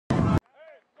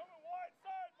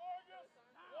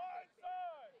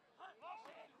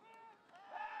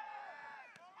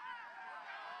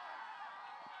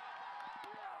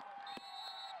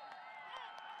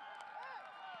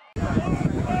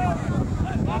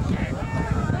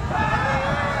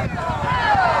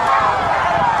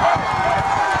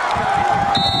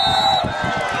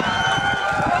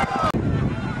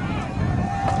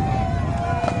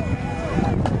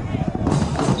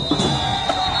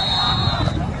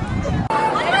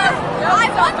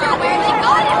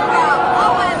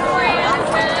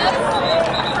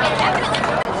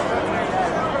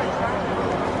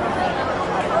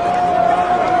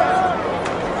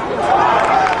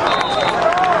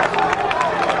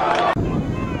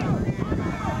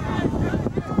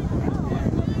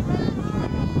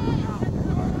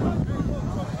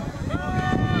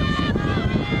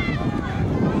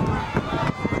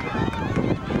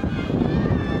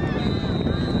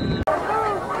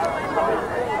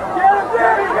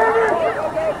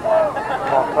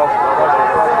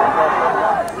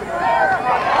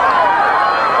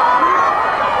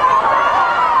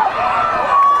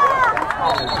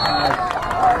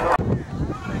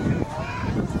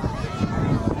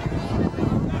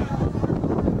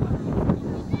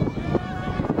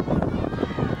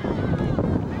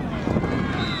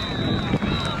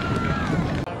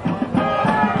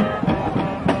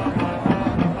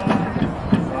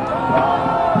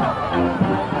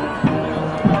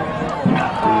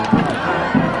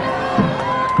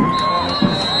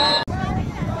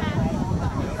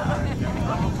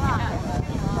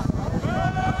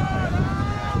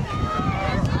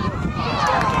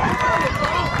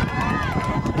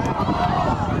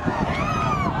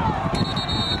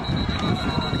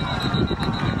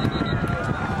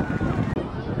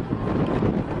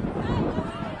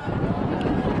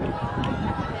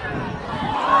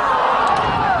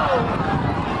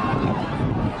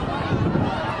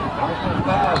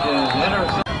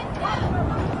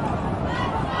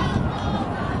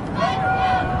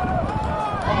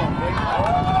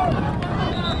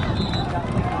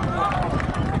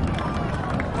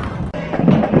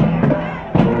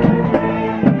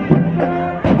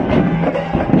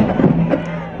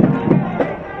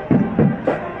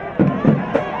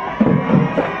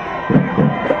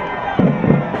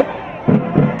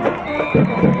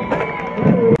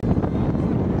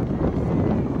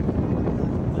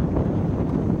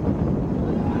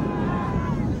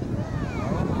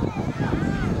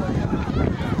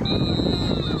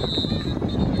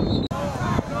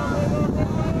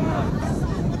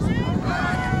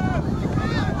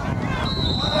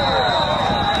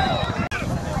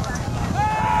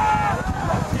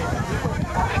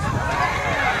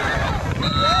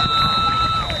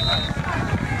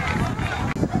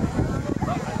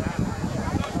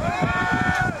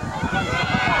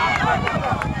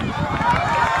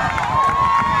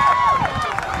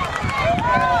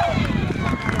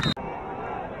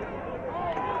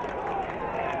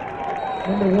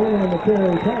Number 1 on the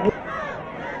carry.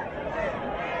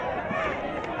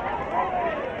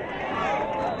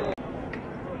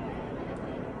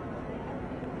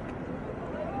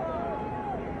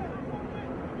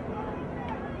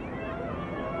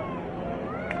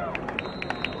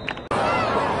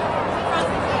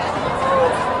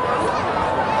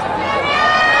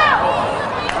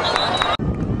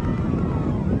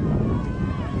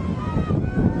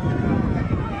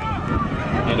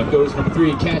 And up goes number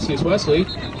 3, Cassius Wesley.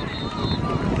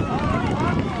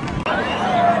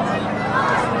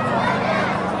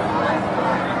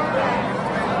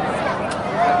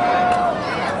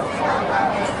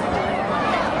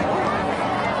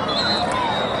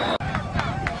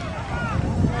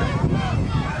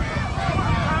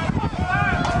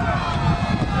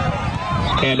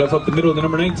 And up the middle to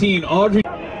number 19, Audrey.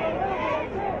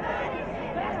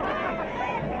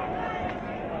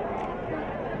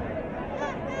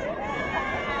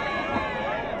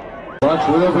 Lunch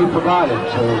will be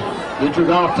provided, so get your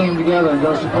golf team together and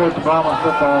go support the Brahma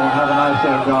football and have a nice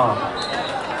day of golf.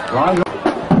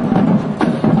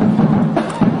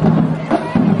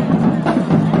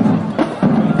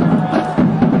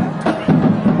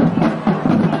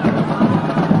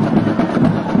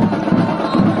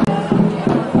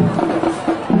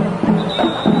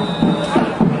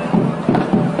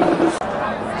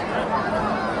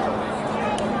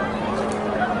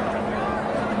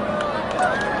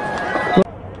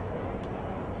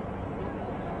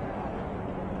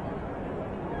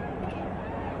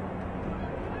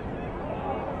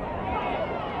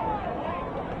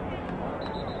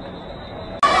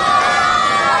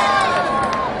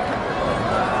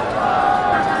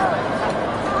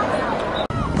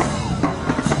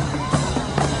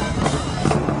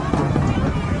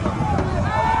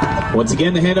 Once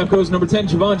again, the handoff goes number 10,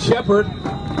 Javon Shepard.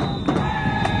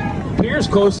 Pierce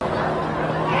close.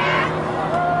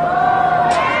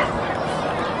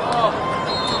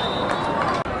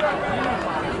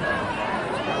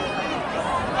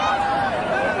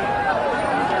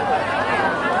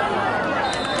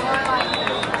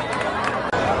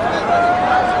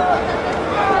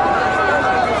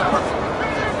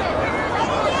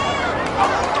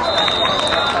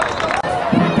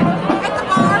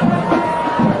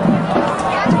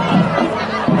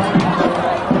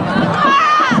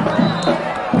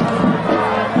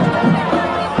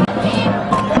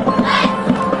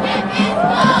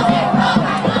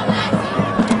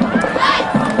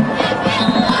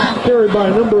 Carried by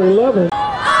number 11.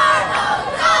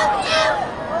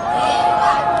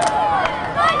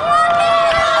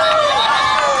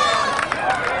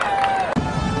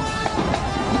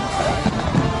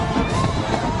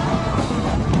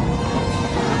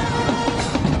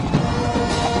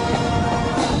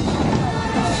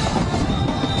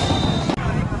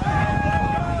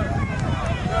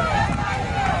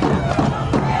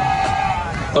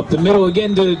 Up the middle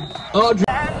again to Audrey.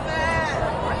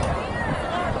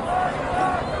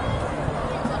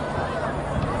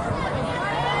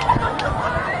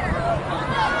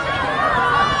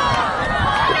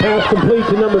 Pass complete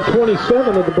to number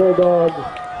 27 of the Bulldogs.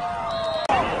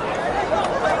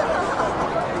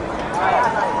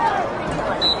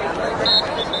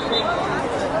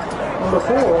 Number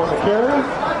 4 on the carry.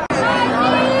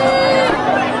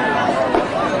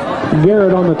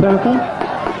 Garrett on the tackle.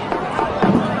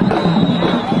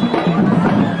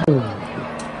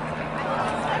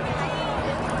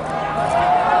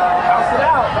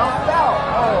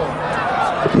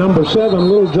 Number 7,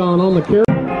 Little John on the carry.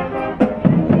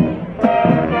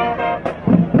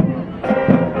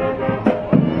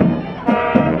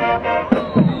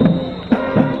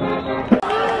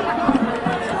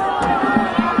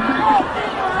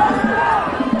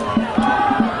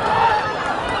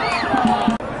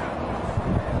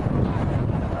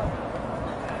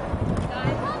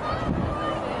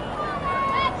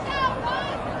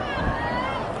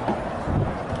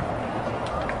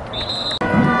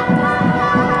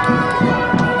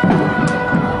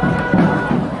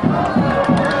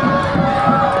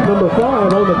 Number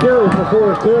 5 on the carry for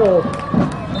Forest Hill.